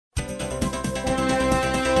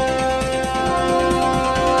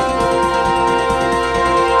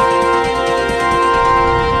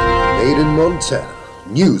Montana.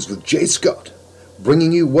 News with Jay Scott,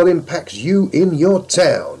 bringing you what impacts you in your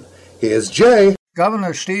town. Here's Jay.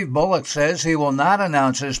 Governor Steve Bullock says he will not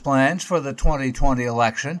announce his plans for the 2020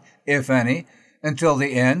 election, if any, until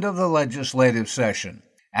the end of the legislative session.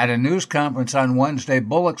 At a news conference on Wednesday,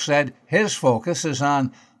 Bullock said his focus is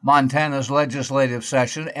on Montana's legislative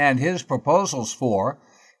session and his proposals for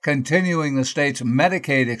continuing the state's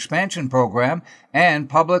Medicaid expansion program and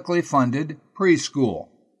publicly funded preschool.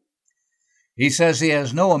 He says he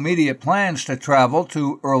has no immediate plans to travel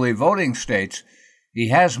to early voting states. He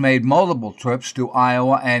has made multiple trips to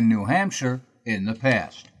Iowa and New Hampshire in the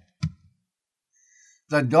past.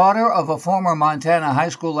 The daughter of a former Montana high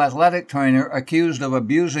school athletic trainer accused of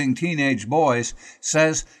abusing teenage boys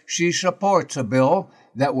says she supports a bill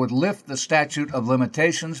that would lift the statute of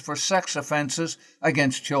limitations for sex offenses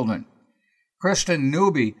against children. Kristen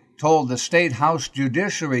Newby told the State House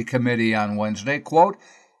Judiciary Committee on Wednesday, quote,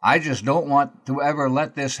 "I just don't want to ever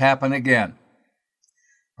let this happen again."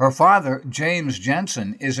 Her father, James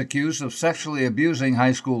Jensen, is accused of sexually abusing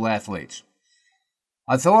high school athletes.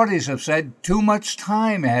 Authorities have said too much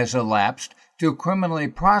time has elapsed to criminally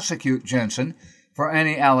prosecute Jensen for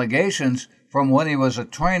any allegations from when he was a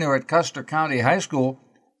trainer at Custer County High School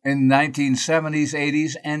in the 1970s,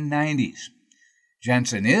 80s, and 90s.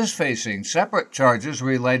 Jensen is facing separate charges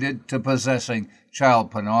related to possessing child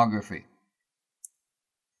pornography.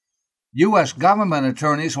 U.S. government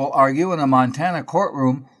attorneys will argue in a Montana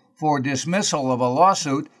courtroom for dismissal of a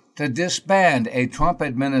lawsuit to disband a Trump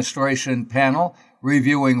administration panel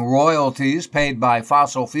reviewing royalties paid by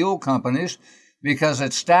fossil fuel companies because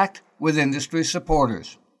it's stacked with industry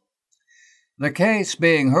supporters. The case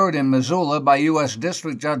being heard in Missoula by U.S.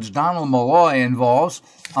 District Judge Donald Malloy involves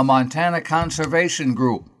a Montana conservation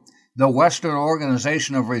group, the Western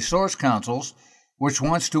Organization of Resource Councils, which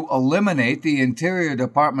wants to eliminate the Interior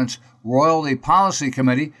Department's Royalty Policy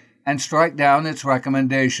Committee and strike down its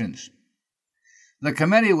recommendations. The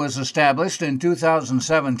committee was established in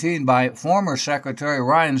 2017 by former Secretary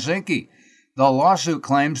Ryan Zinke. The lawsuit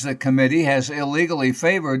claims the committee has illegally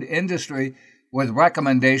favored industry with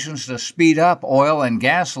recommendations to speed up oil and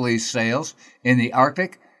gas lease sales in the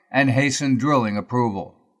Arctic and hasten drilling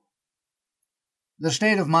approval. The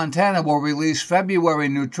state of Montana will release February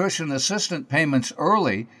nutrition assistance payments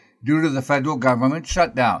early due to the federal government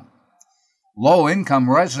shutdown. Low-income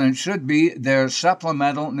residents should be their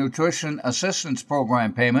Supplemental Nutrition Assistance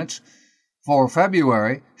Program payments for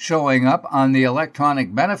February showing up on the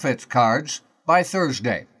electronic benefits cards by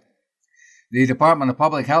Thursday. The Department of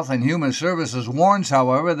Public Health and Human Services warns,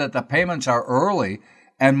 however, that the payments are early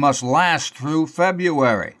and must last through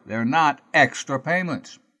February. They're not extra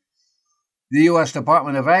payments. The U.S.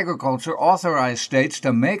 Department of Agriculture authorized states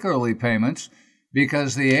to make early payments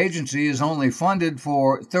because the agency is only funded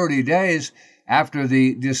for 30 days after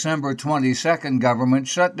the December 22nd government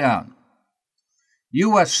shutdown.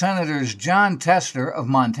 U.S. Senators John Tester of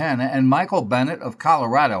Montana and Michael Bennet of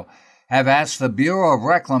Colorado have asked the Bureau of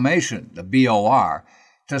Reclamation, the BOR,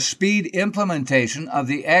 to speed implementation of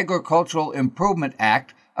the Agricultural Improvement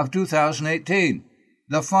Act of 2018,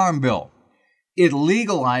 the Farm Bill. It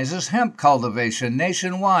legalizes hemp cultivation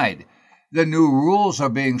nationwide. The new rules are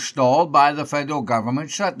being stalled by the federal government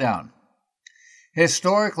shutdown.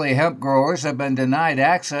 Historically, hemp growers have been denied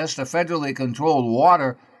access to federally controlled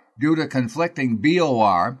water due to conflicting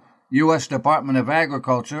BOR, U.S. Department of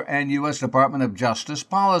Agriculture, and U.S. Department of Justice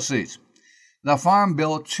policies. The Farm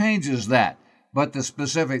Bill changes that, but the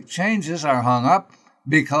specific changes are hung up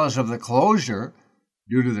because of the closure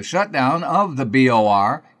due to the shutdown of the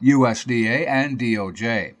BOR, USDA, and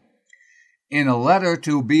DOJ. In a letter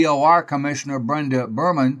to BOR Commissioner Brenda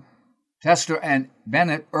Berman, Tester and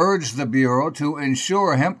Bennett urged the Bureau to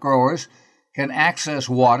ensure hemp growers can access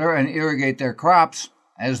water and irrigate their crops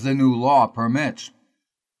as the new law permits.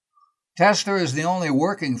 Tester is the only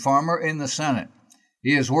working farmer in the Senate.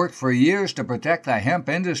 He has worked for years to protect the hemp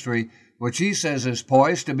industry, which he says is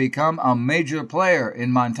poised to become a major player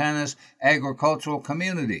in Montana's agricultural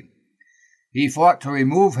community. He fought to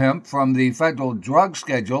remove hemp from the federal drug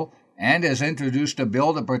schedule and has introduced a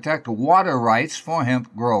bill to protect water rights for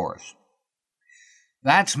hemp growers.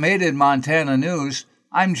 That's Made in Montana News.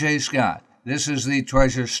 I'm Jay Scott. This is the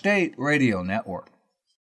Treasure State Radio Network.